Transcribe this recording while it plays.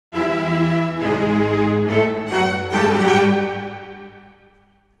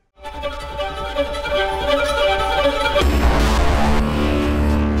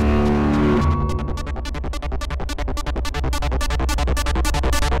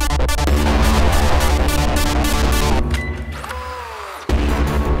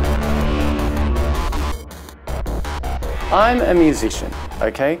I'm a musician,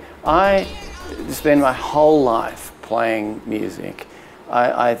 okay? I spend my whole life playing music.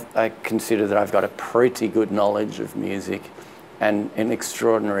 I consider that I've got a pretty good knowledge of music and an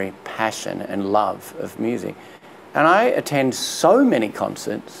extraordinary passion and love of music. And I attend so many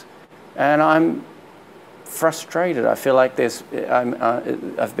concerts, and I'm frustrated. I feel like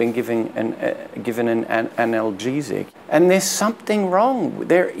I've been given an analgesic, and there's something wrong.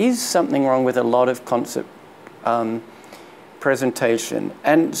 There is something wrong with a lot of concert presentation,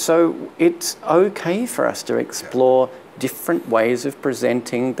 and so it's okay for us to explore different ways of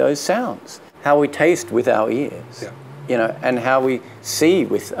presenting those sounds. How we taste with our ears, you know, and how we see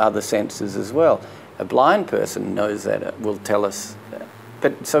with other senses as well. A blind person knows that, will tell us that.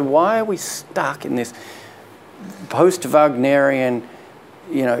 But so why are we stuck in this post-Wagnerian,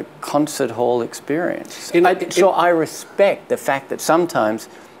 you know, concert hall experience? I respect the fact that sometimes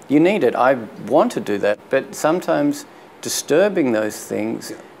you need it. I want to do that, but sometimes disturbing those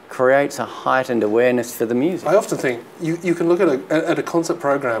things creates a heightened awareness for the music. I often think you can look at a concert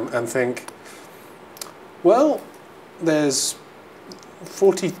program and think, well, there's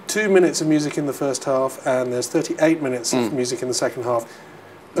 42 minutes of music in the first half and there's 38 minutes of music in the second half,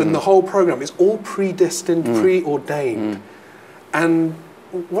 and the whole program is all predestined, preordained. And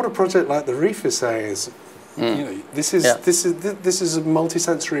what a project like the Reef is saying is, you know, this is a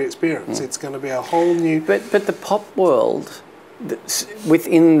multisensory experience. It's going to be a whole new. But the pop world,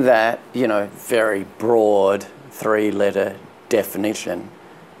 within that, you know, very broad three-letter definition,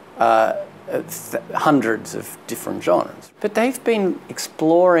 hundreds of different genres. But they've been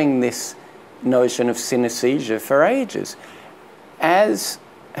exploring this notion of synesthesia for ages, as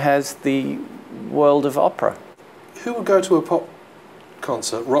has the world of opera. Who would go to a pop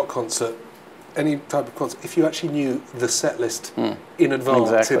concert, rock concert, any type of concert, if you actually knew the set list in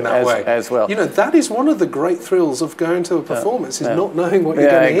advance in that way? As well. You know, that is one of the great thrills of going to a performance, is not knowing what you're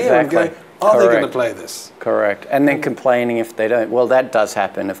going to hear and going, are they going to play this? Correct. And then complaining if they don't. Well, that does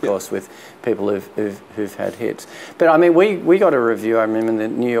happen, of course, with people who've had hits. But I mean, we got a review, I remember in the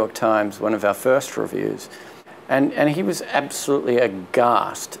New York Times, one of our first reviews, and he was absolutely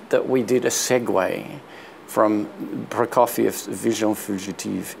aghast that we did a segue from Prokofiev's Vision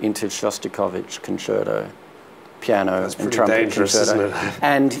Fugitive into Shostakovich Concerto, piano and trumpet concerto,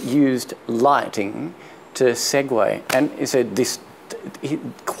 and used lighting to segue. And he said this,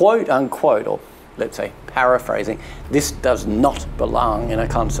 quote unquote, or let's say paraphrasing, this does not belong in a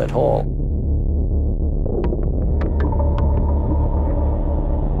concert hall.